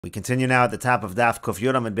We continue now at the top of Daf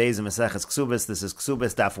Yomi Mesechet Kesuvos. This is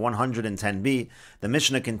Kesuvos Daf 110b. The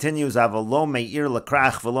Mishnah continues, Avalo me'ir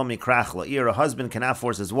lekrach v'lo mikrach la'ir. A husband cannot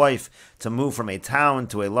force his wife to move from a town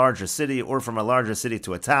to a larger city or from a larger city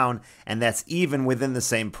to a town, and that's even within the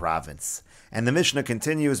same province. And the Mishnah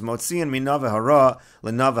continues, Motzian minave hara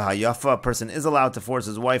lenave hayafa. A person is allowed to force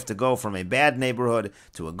his wife to go from a bad neighborhood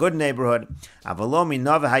to a good neighborhood. Avalo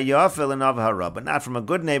minave hayafa lenave hara, but not from a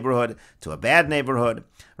good neighborhood to a bad neighborhood.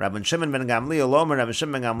 Rabbi Shimon ben Gamliel, Rabbi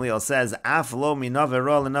Shimon ben Gamliel says, Af lo minave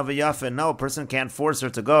hara lenave yafa. No, a person can't force her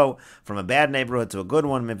to go from a bad neighborhood to a good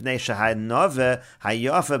one. Mipnei shehanave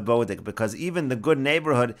hayafa bodik, because even the good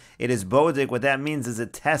neighborhood, it is bodik. What that means is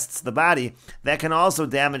it tests the body. That can also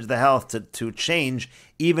damage the health to change,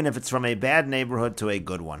 even if it's from a bad neighborhood to a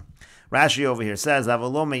good one. Rashi over here says,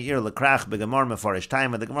 Avalo me'ir lekrach begemar mefarish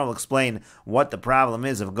time. The Gemara will explain what the problem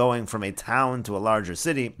is of going from a town to a larger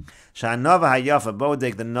city. Sha'anava hayafa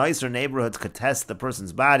bodek, the nicer neighborhoods could test the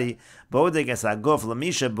person's body. Bodek es haguf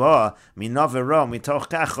lamisha ba minavero mitoch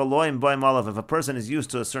kach chaloim boim olav. If a person is used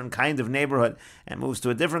to a certain kind of neighborhood and moves to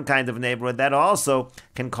a different kind of neighborhood, that also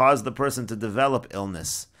can cause the person to develop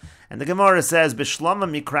illness. And the Gemara says,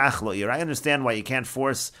 Bishlama mikrach lo'ir. I understand why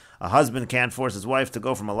a husband can't force his wife to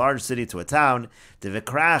go from a large city to a town.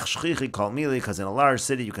 Devikrach shchichi kol mili, because in a large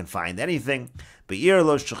city you can find anything. Be'ir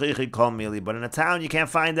lo shchichi kol mili, but in a town you can't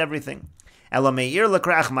find everything. Ela me'ir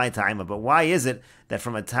lekrach my time. But why is it that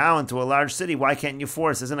from a town to a large city, why can't you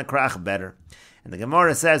force? Isn't a krach better? And the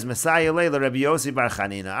Gemara says, Messiah Leila Rabbi Yossi Bar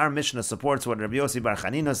Chanina. Our Mishnah supports what Rabbi Yossi Bar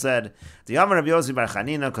Chanina said. The Yom Rabbi Yossi Bar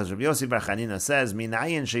Chanina, because Rabbi Yossi Bar Chanina says,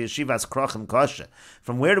 Minayin sheyeshivas krochim kosha.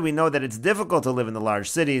 From where do we know that it's difficult to live in the large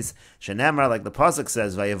cities? Shenemar, like the pasuk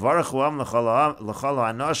says, Vayevarechu am l'chol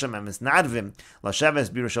ha'anoshim emisnadvim l'sheves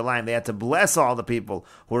b'Yerushalayim. They had to bless all the people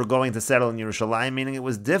who were going to settle in Yerushalayim, meaning it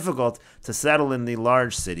was difficult to settle in the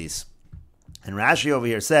large cities. And Rashi over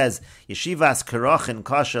here says, Yeshivas Kerochin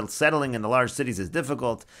Kashel, settling in the large cities is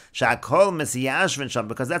difficult. Sha'kol Mesiyashvin Sham,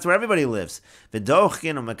 because that's where everybody lives.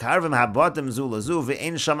 V'dochkin u'mekarvim habotim zu lazu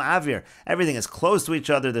v'ein sham avir. Everything is close to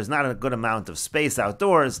each other. There's not a good amount of space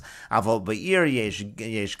outdoors. Avol ba'ir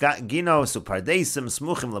yesh gino supardesim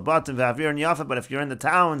smuchim labotim v'avir nyafa. But if you're in the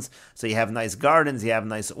towns, so you have nice gardens, you have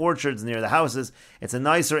nice orchards near the houses, it's a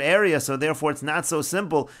nicer area, so therefore it's not so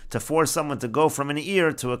simple to force someone to go from an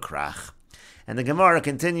ear to a krach. And the Gemara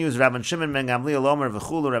continues, Rabbi Shimon ben Gamliel Omer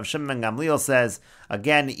v'chulu. Rabbi Shimon ben Gamliel says,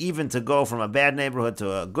 again, even to go from a bad neighborhood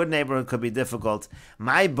to a good neighborhood could be difficult.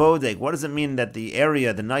 My bodek, what does it mean that the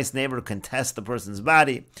area, the nice neighborhood, can test the person's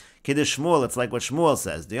body? Kiddush Shmuel, it's like what Shmuel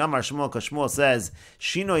says. The Yomar Shmuel, because Shmuel says,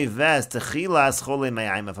 Shinoi ves techilas chole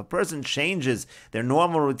mayayim. If a person changes their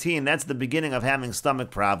normal routine, that's the beginning of having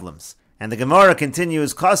stomach problems. And the Gemara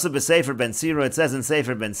continues, Kasub b'Sefer ben Siro, it says in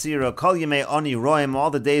Sefer ben Siro, Kol yemei oni roim,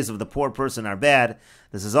 all the days of the poor person are bad.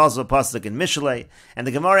 This is also a pasuk in Mishlei. And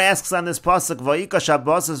the Gemara asks on this pasuk, Vayika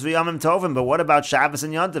Shabbos v'yamim tovim, but what about Shabbos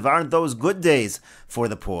and Yontif? Aren't those good days for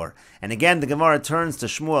the poor? And again, the Gemara turns to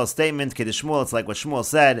Shmuel's statement, Kiddush Shmuel, it's like what Shmuel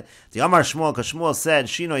said. The Amar Shmuel, because Shmuel said,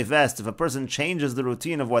 Shinoi vest, if a person changes the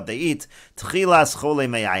routine of what they eat, Tchilas chole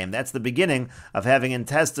meyayim, that's the beginning of having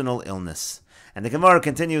intestinal illness. And the Gemara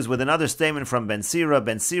continues with another statement from Ben Sira.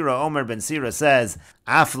 Ben Sira, Omer Ben Sira says,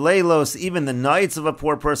 Af leilos, even the nights of a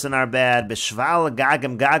poor person are bad. Beshval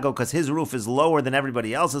gagam gago, because his roof is lower than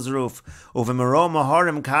everybody else's roof. Uvemero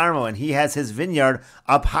maharim karmo, and he has his vineyard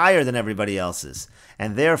up higher than everybody else's.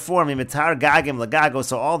 And therefore, mimitar gagim lagago,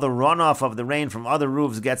 so all the runoff of the rain from other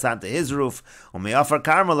roofs gets onto his roof. Umeafar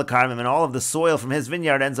karmo lakarmim, and all of the soil from his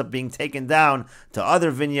vineyard ends up being taken down to other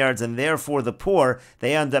vineyards, and therefore the poor,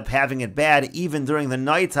 they end up having it bad even during the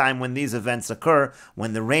nighttime when these events occur,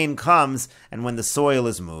 when the rain comes and when the soil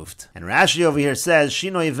is moved. And Rashi over here says,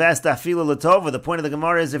 Shinoi vest afilu latova. The point of the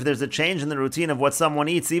Gemara is if there's a change in the routine of what someone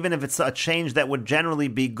eats, even if it's a change that would generally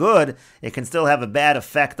be good, it can still have a bad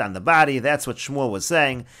effect on the body. That's what Shmuel was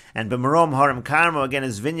saying. And b'marom harim karmo, again,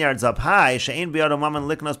 his vineyard's up high. She'ein b'yado maman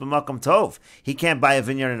liknos b'makom tov. He can't buy a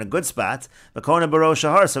vineyard in a good spot. V'kona b'ro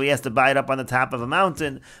shahar, so he has to buy it up on the top of a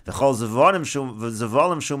mountain. V'chol zavolim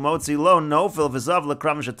shumotzi lo nofil v'zav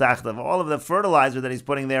l'kram shetachtav. All of the fertilizer that he's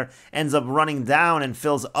putting there ends up running down and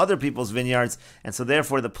fills other people's vineyards, and so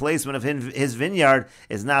therefore the placement of his vineyard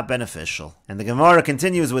is not beneficial. And the Gemara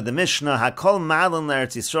continues with the Mishnah, Hakol malin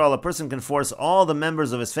l'Eretz Yisrael, a person can force all the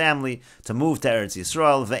members of his family to move to Eretz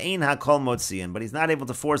Yisrael, ve'ein hakol motziin, but he's not able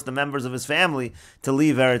to force the members of his family to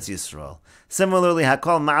leave Eretz Yisrael. Similarly,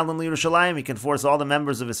 Hakol malin l'Yerushalayim, he can force all the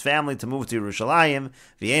members of his family to move to Yerushalayim,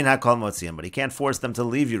 ve'ein hakol motziin, but he can't force them to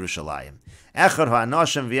leave Yerushalayim. Echad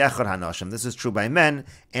ha'anoshim v'echad ha'anoshim. This is true by men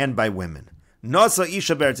and by women. Nasa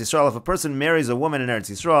isha be'eretz Yisrael, if a person marries a woman in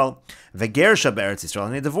Eretz Yisrael, vegersha be'eretz Yisrael,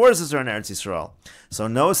 and he divorces her in Eretz Yisrael. So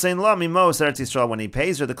no sein la mimos Eretz Yisrael, when he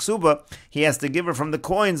pays her the ksuba, he has to give her from the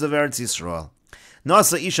coins of Eretz Yisrael.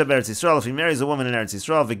 Nasa isha be'eretz Yisrael, if he marries a woman in Eretz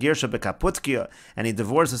Yisrael, vegersha be'kaputkia, and he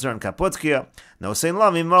divorces her in kaputkia, no sein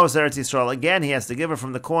la mimos Eretz Yisrael, again he has to give her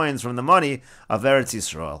from the coins, from the money of Eretz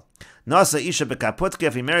Yisrael. Nasa isha bekaputkia,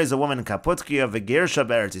 if he marries a woman in kaputkia, vegersha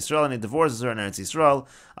be'eretz Yisrael, and he divorces her in Eretz Yisrael,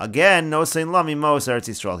 again, no sein la mimos Eretz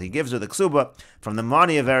Yisrael. He gives her the ksuba from the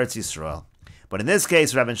money of Eretz Yisrael. But in this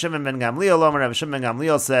case, Rabbi Shimon ben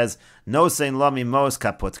Gamliel says, no sein la mimos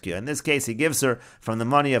kaputkia. In this case, he gives her from the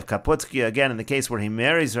money of kaputkia. Again, in the case where he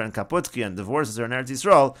marries her in kaputkia and divorces her in Eretz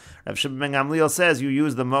Yisrael, Rabbi Shimon ben Gamliel says, you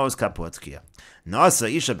use the mos kaputkia. Nasa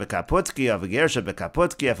isha bekaputkia, vegersha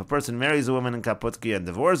bekaputkia. If a person marries a woman in kaputkia and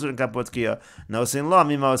divorces her in kaputkia, no sein la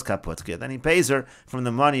mimos kaputkia. Then he pays her from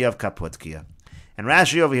the money of kaputkia. And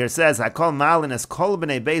Rashi over here says, "Hakol malin es kol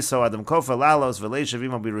b'nei beiso adam kofa lalos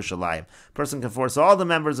v'leishavimo b'Yerushalayim." Person can force all the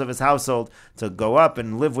members of his household to go up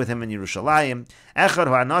and live with him in Yerushalayim. Echad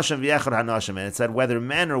ha'anoshim v'echad ha'anoshim, and it said whether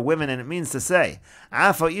men or women, and it means to say,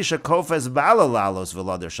 "Afa isha kofes bala lalos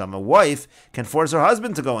v'loder sham." A wife can force her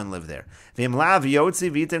husband to go and live there. V'im lav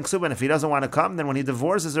yotzi v'iten ksuba, and if he doesn't want to come, then when he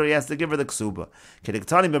divorces her, he has to give her the ksuba.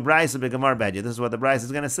 Kediktani b'braisa b'gemar b'hedya. This is what the Braisa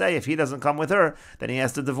is going to say. If he doesn't come with her, then he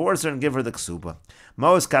has to divorce her and give her the ksuba.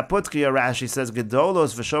 Mos kaputkia, Rashi says,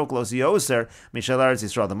 gedolos v'shoklos yoser mishal Eretz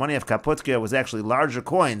Yisrael. The money of kaputkia was actually larger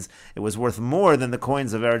coins. It was worth more than the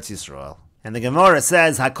coins of Eretz Yisrael. And the Gemara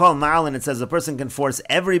says, Hakol Ma'alin, it says a person can force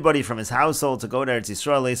everybody from his household to go to Eretz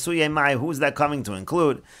Yisrael. Le'suye mai, who's that coming to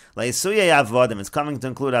include? Le'suye avodim, it's coming to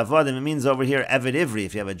include avodim. It means over here, Eved Ivri.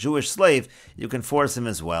 If you have a Jewish slave, you can force him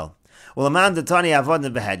as well. Well, now,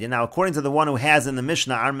 according to the one who has in the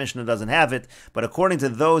Mishnah, our Mishnah doesn't have it, but according to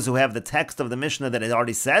those who have the text of the Mishnah that it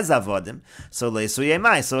already says avodim, so le'suye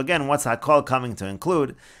mai. So again, what's Hakol coming to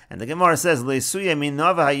include? And the Gemara says, le'suye min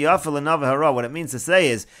nova hayafa le'nova hara. What it means to say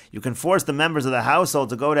is, you can force the members of the household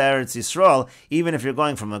to go to Eretz Yisrael, even if you're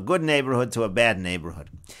going from a good neighborhood to a bad neighborhood.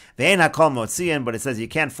 Ve'en hakol motzian, but it says you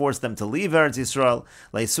can't force them to leave Eretz Yisrael.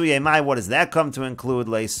 Le'suye mai, what does that come to include?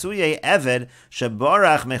 Le'suye eved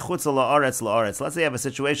sheborach mechutz la'aretz. Let's say you have a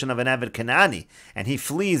situation of an Eved Kanani, and he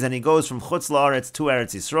flees and he goes from chutz la'aretz to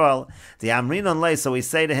Eretz Yisrael. The amrinon lei, so we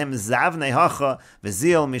say to him, zavnei hacha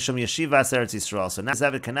v'zil mishum yeshivas Eretz Yisrael. So now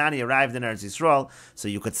Eved Kanani arrived in Eretz Yisrael, so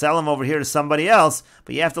you could sell him over here to somebody else,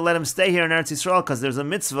 but you have to let him stay here in Eretz Yisrael because there's a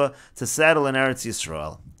mitzvah to settle in Eretz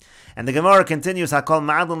Yisrael. And the Gemara continues, Hakol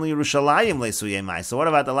Ma'adlan Yerushalayim le'suye mai. So what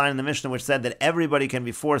about the line in the Mishnah which said that everybody can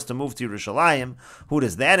be forced to move to Yerushalayim? Who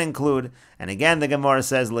does that include? And again, the Gemara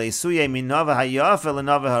says, le'suye min nova hayafa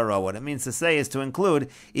le'nova hara. What it means to say is to include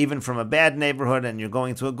even from a bad neighborhood, and you're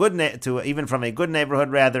going to a good even from a good neighborhood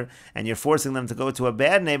rather, and you're forcing them to go to a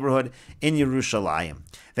bad neighborhood in Yerushalayim.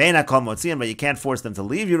 Ve'en hakol motzian, but you can't force them to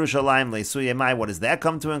leave Yerushalayim. Le'suye mai. What does that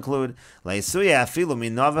come to include? Le'suye afilu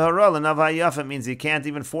min nova hara le'nova hayafa. It means you can't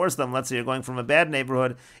even force them. Let's say you're going from a bad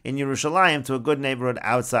neighborhood in Yerushalayim to a good neighborhood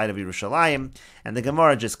outside of Yerushalayim. And the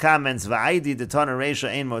Gemara just comments, Va'idi detana reisha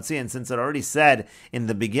ein motzian, since it already said in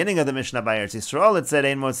the beginning of the Mishnah by Eretz Yisrael, it said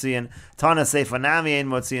ein motzian, Tana seifanami ein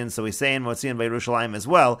motzian, so we say ein motzian by Yerushalayim as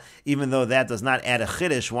well, even though that does not add a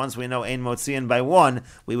chiddush. Once we know ein motzian by one,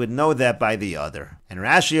 we would know that by the other. And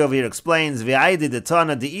Rashi over here explains, V'aydi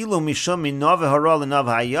detana de'ilu mishum min nova hara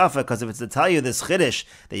le'nova hayafa, because if it's to tell you this chiddush,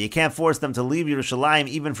 that you can't force them to leave Yerushalayim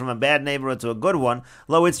even from a bad neighborhood to a good one,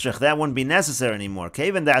 lo itzrich, that wouldn't be necessary anymore.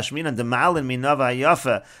 Keven dashminan demalin min nova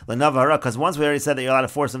hayafa le'nova hara, because once we already said that you're allowed to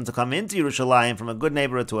force them to come into Yerushalayim from a good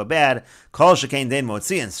neighborhood to a bad, kol shekain dein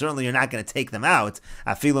motzian, certainly you're not going to take them out,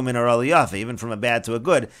 afilu min hara liyafa, even from a bad to a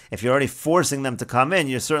good. If you're already forcing them to come in,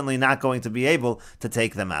 you're certainly not going to be able to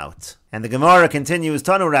take them out. And the Gemara continues,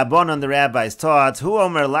 Tanu Rabbanon, the rabbis taught, Hu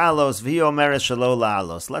omer lalos, v'hi omer shelo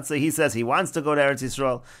lalos. Let's say he says he wants to go to Eretz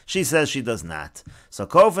Yisrael, she says she does not. So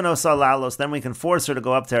kofen osa lalos, then we can force her to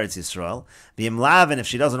go up to Eretz Yisrael. V'im lav, and if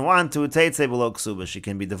she doesn't want to, teitze below ksuba, she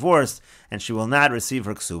can be divorced, and she will not receive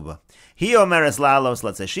her ksuba. He omeres lalos,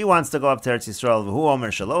 let's say she wants to go up to Eretz Yisrael, v'hu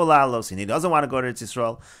omer shelo lalos, and he doesn't want to go to Eretz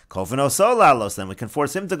Yisrael, kofen osa lalos, then we can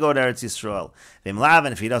force him to go to Eretz Yisrael. V'im lav,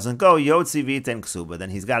 and if he doesn't go, yotzi v'iten ksuba, then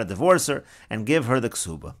he's got to divorce divorce her and give her the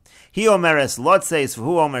ksuba. He omeres lotzeis,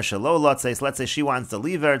 who omer shalo lotzeis. Let's say she wants to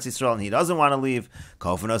leave Eretz Yisrael and he doesn't want to leave.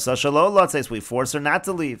 Kofano so shalo lotzeis, we force her not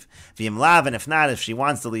to leave. V'im lav, and if not, if she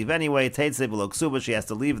wants to leave anyway, teitze below ksuba, she has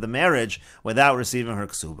to leave the marriage without receiving her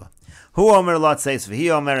ksuba. Who omer lotzeis, v'hi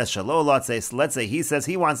omeres shalo lotzeis. Let's say he says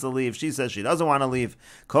he wants to leave, she says she doesn't want to leave.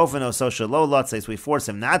 Kofano so shalo lotzeis, we force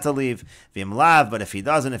him not to leave. V'im lav, but if he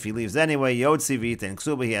doesn't, if he leaves anyway, yotzi v'ita in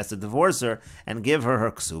ksuba, he has to divorce her and give her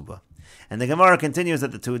her ksuba. And the Gemara continues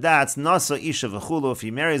at the two dots, Nasa Isha v'chulu, if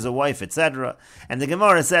he marries a wife, etc. And the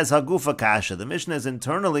Gemara says, Hagufa kasha. The Mishnah is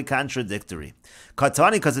internally contradictory.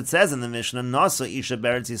 Katani, because it says in the Mishnah, Nasa Isha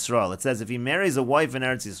be'eretz Yisrael. It says if he marries a wife in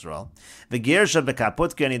Eretz Yisrael, v'girsha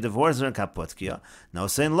be'kaputkia, and he divorces her in kaputkia,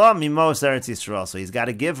 nosein la mimos Eretz Yisrael. So he's got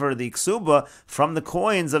to give her the ksuba from the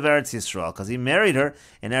coins of Eretz Yisrael, because he married her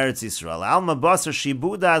in Eretz Yisrael. Alma basar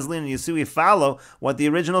shibuda azlin, and you see we follow what the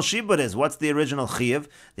original shibud is. What's the original chiyuv?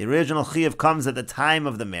 The original chiyuv comes at the time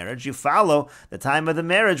of the marriage. You follow the time of the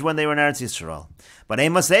marriage when they were in Eretz Yisrael. But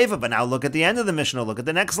now look at the end of the Mishnah. Look at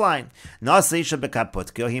the next line. He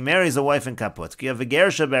marries a wife in Kaputkia,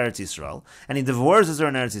 V'gersha be'Eretz Yisrael, and he divorces her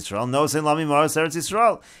in Eretz Yisrael. No sin lami maros Eretz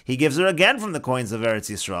Yisrael. He gives her again from the coins of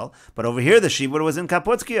Eretz Yisrael. But over here, the shibud was in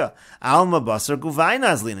Kaputkia. Alma basar guvayin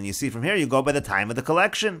azlin, and you see from here, you go by the time of the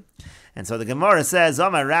collection. And so the Gemara says,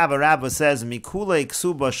 Amar Rabba says, Mikule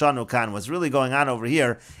ksuba shanu kan. What's really going on over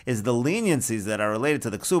here is the leniencies that are related to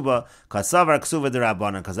the ksuba, kasavar ksuba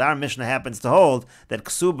derabanan, because our Mishnah happens to hold that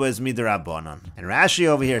ksuba is miderabanan. And Rashi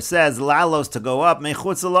over here says, lalos, to go up,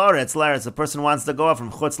 mechutz la'aretz, laretz, a person wants to go up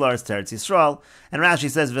from chutz la'aretz to Eretz Yisrael. And Rashi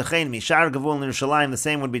says, v'chein mishar gavul Yerushalayim, the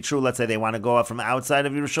same would be true, let's say they want to go up from outside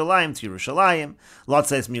of Yerushalayim to Yerushalayim, let's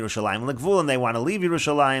say it's Yerushalayim l'gvul, and they want to leave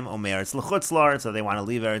Yerushalayim, omer it's l'chutz la'aretz, so they want to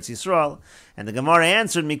leave Eretz Yisrael. And the Gemara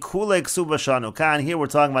answered, Mikule ksuba shanu kan. Here we're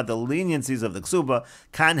talking about the leniencies of the ksuba.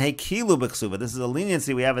 Kan hekilu b'ksuba. This is a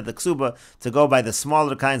leniency we have at the ksuba to go by the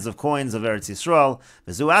smaller kinds of coins of Eretz Yisrael.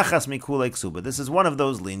 V'zu achas mikule ksuba. This is one of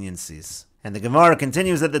those leniencies. And the Gemara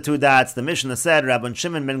continues at the two dots. The Mishnah said, Rabban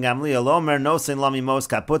Shimon ben Gamliel Omer nosein lami mos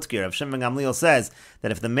kaputkir. Rav Shimon ben Gamliel says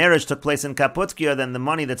that if the marriage took place in kaputkir, then the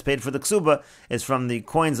money that's paid for the ksuba is from the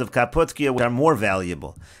coins of kaputkir, which are more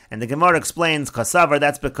valuable. And the Gemara explains, kasavar,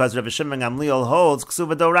 that's because Rav Shimon ben Gamliel holds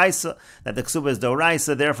ksuba doraisa, that the ksuba is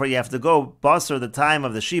doraisa, therefore you have to go basar the time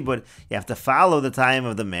of the shibud, you have to follow the time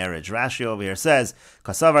of the marriage. Rashi over here says,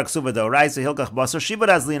 kasavar ksuba doraisa hilkach basar shibud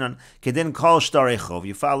azlinon, kedin kol shtarei chov.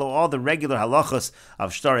 You follow all the regular halachos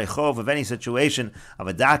of shtarei chov, of any situation of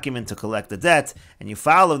a document to collect the debt, and you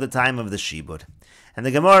follow the time of the shibud. And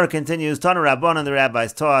the Gemara continues, Tana Rabbanan, the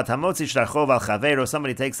rabbis taught, Hamotzi shtar chov al chaveiro,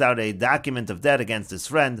 somebody takes out a document of debt against his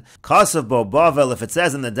friend, Kasav bo bavel, if it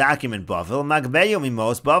says in the document bavel, magbeyo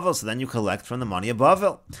mimos bavel, so then you collect from the money of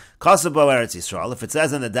bavel. Kasav bo Eretz Yisrael, if it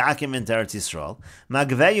says in the document Eretz Yisrael,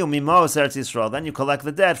 magbeyo mimos Eretz Yisrael, then you collect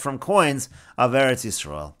the debt from coins of Eretz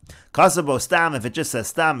Yisrael. Kasabo stam, if it just says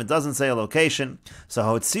stam, it doesn't say a location. So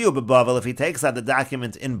hotziu bebavel, if he takes out the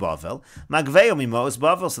document in Bavel, magveo mimos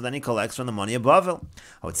Bavel, so then he collects from the money of Bavel.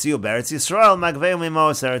 Hotziu be'Eretz Yisrael, magveo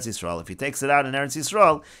mimos Eretz Yisrael. If he takes it out in Eretz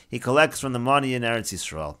Yisrael, he collects from the money in Eretz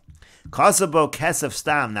Yisrael. Kasabo kesef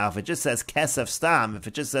stam. Now, if it just says kesef stam, if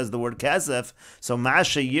it just says the word kesef, so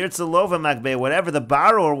masha yirtzalova magbe, whatever the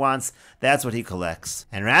borrower wants, that's what he collects.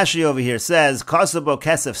 And Rashi over here says kasabo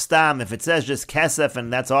kesef stam. If it says just kesef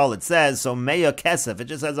and that's all it says, so meya kesef. It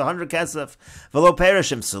just says 100 kesef. Velo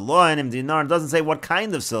perishim saloin im dinar. It doesn't say what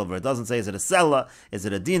kind of silver. It doesn't say is it a sela, is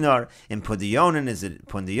it a dinar, in pudionin, is it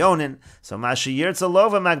pundionin. So masha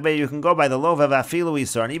yirtzalova magbe. You can go by the lova of afilu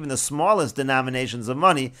isar, and even the smallest denominations of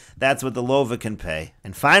money. That's what the lova can pay.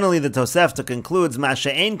 And finally, the Tosefta concludes,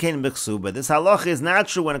 Masha ein kein b'ksuba. This halacha is not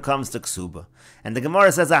true when it comes to ksuba. And the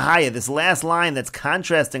Gemara says, Ahaya, this last line that's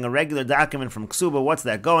contrasting a regular document from ksuba, what's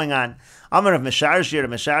that going on? Amar of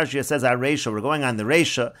Mesharshir says our Reisha, we're going on the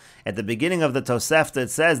Reisha. At the beginning of the Tosefta, it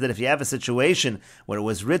says that if you have a situation where it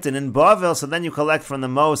was written in Bavel, so then you collect from the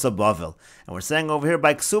Mos of Bavel. And we're saying over here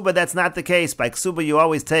by Ksuba, that's not the case. By Ksuba, you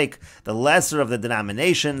always take the lesser of the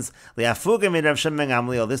denominations. Li'afugim Rav Shimon ben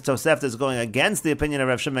Gamliel. This Tosefta is going against the opinion of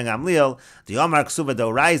Rav Shimon ben Gamliel. The Omar Ksuba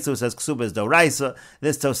Doraisa says Ksuba is Doraisa.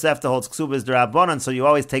 This Tosefta holds Ksuba is Derabanan, so you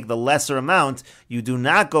always take the lesser amount. You do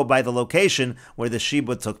not go by the location where the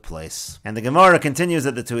Shibud took place. And the Gemara continues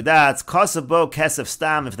at the two dots, Kasabo Kesef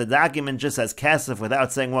Stam, if the document just says Kesef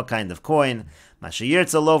without saying what kind of coin,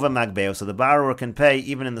 Mashiyirtza lova magbeo, so the borrower can pay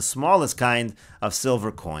even in the smallest kind of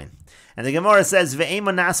silver coin. And the Gemara says,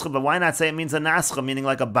 Ve'ema nascha, but why not say it means a nascha, meaning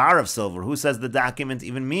like a bar of silver? Who says the document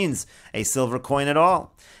even means a silver coin at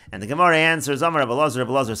all? And the Gemara answers, Amar Rabbi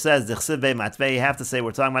Elazar says, you have to say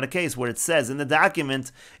we're talking about a case where it says in the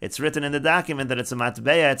document, it's written in the document that it's a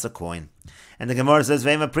matbeya, it's a coin. And the Gemara says,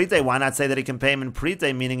 Ve'ema prite, why not say that he can pay him in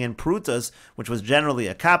prite, meaning in prutas, which was generally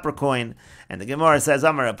a copper coin? And the Gemara says,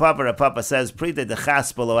 Amar Papa says, prite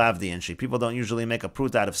dechas below avdi. People don't usually make a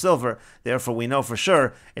prut out of silver, therefore we know for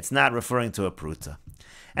sure it's not referring to a pruta.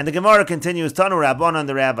 And the Gemara continues, Tanu Rabbanan,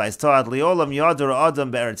 the rabbis taught, Liolam Yadur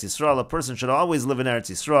Adam Be'eretz Yisrael, a person should always live in Eretz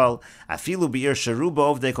Yisrael, Afilu Be'ir Sharuba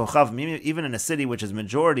Ovdei Kochav, even in a city which is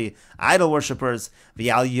majority idol worshippers,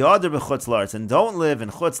 V'al Yadur B'chutz La'aretz, and don't live in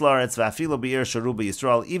Chutz La'aretz, V'afilu Be'ir Sharuba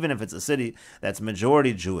Yisrael, even if it's a city that's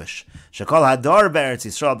majority Jewish. Shekol Hadar Be'eretz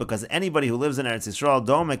Yisrael, because anybody who lives in Eretz Yisrael,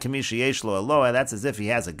 Dome Kamishi Yesh Lo Eloah, that's as if he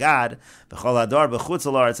has a God. V'chol Hadar B'chutz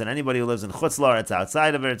La'aretz, and anybody who lives in Chutz La'aretz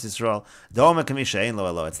outside of Eretz Yisrael, Dome Kamishi Ein Lo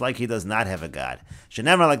Eloah. It's like he does not have a God.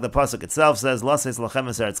 Shenemar, like the pasuk itself says, Lases lachem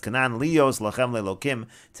eretz Canaan, lios lachem lelokim,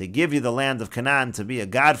 to give you the land of Canaan, to be a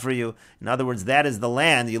God for you. In other words, that is the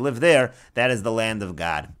land, you live there, that is the land of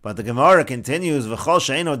God. But the Gemara continues, V'chol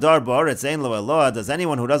she'eino dar ba'aretz ein lo Eloah, does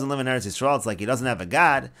anyone who doesn't live in Eretz Yisrael, it's like he doesn't have a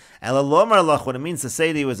God. Ela lomar lach, what it means to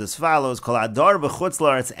say to you is as follows, Kol adar b'chutz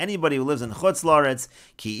la'aretz, anybody who lives in chutz la'aretz,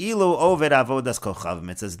 ki ilu oved avodas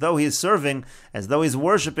kochavim, it's as though he's serving, as though he's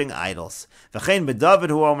worshipping idols. V'chein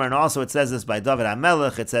b'David hu omer, and also it says this by David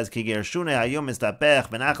HaMelech, it says, Ki gershune hayom mistapech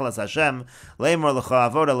benachlas Hashem, leimor l'cha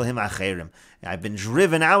avoda lohim acherim. I've been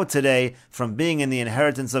driven out today from being in the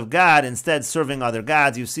inheritance of God, instead serving other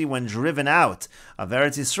gods. You see, when driven out of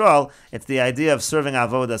Eretz Yisrael, it's the idea of serving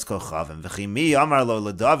avodas kochavim. V'chimi amar lo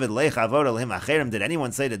leDavid leich avoda lohim acherim. Did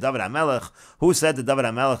anyone say to David HaMelech, who said to David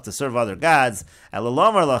HaMelech to serve other gods?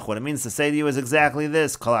 Elalomar lach, what it means to say to you is exactly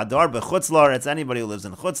this. Kol adar b'chutz la'aretz, anybody who lives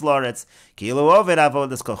in chutz la'aretz, ki ilu oved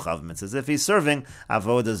avodas kochavim. It's as if he's serving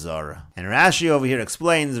avodah zara. And Rashi over here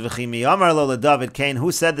explains, V'chimi amar lo leDavid Cain,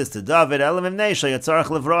 who said this to David? Rather,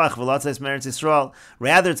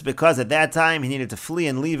 it's because at that time he needed to flee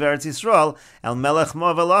and leave Eretz Yisrael. El Melech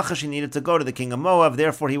Moav Elachash, he needed to go to the king of Moab.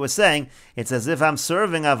 Therefore, he was saying, it's as if I'm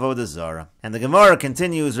serving avodah zara. And the Gemara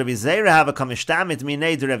continues, Rabbi Zera have a kamishtamit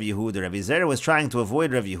minei to Rabbi Yehuda. Rabbi Zera was trying to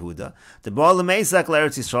avoid Rabbi Yehuda. The Baal Mesak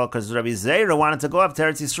Eretz Yisrael, because Rabbi Zera wanted to go up to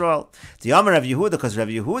Eretz Yisrael. The Amar Rabbi Yehuda, because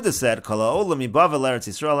Rabbi Yehuda said, Kol ha'olam miBavel Eretz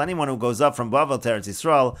Yisrael, anyone who goes up from Bavel to Eretz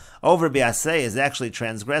Yisrael over Biaseh is actually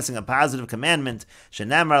transgressing a positive commandment.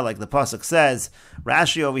 Shenamar, like the pasuk says.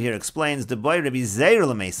 Rashi over here explains, the boy Rabbi Zera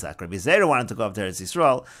l'Mesak. Rabbi Zera wanted to go up to Eretz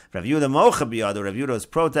Yisrael. Rabbi Yehuda mocha biyadu. Rabbi Yehuda was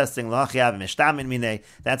protesting l'achyav mishtamin minei.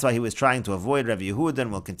 That's why he was trying to avoid Rabbi Yehuda.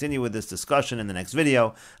 And we'll continue with this discussion in the next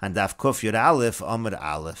video on Daf Kuf Yud Aleph Amud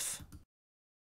Aleph.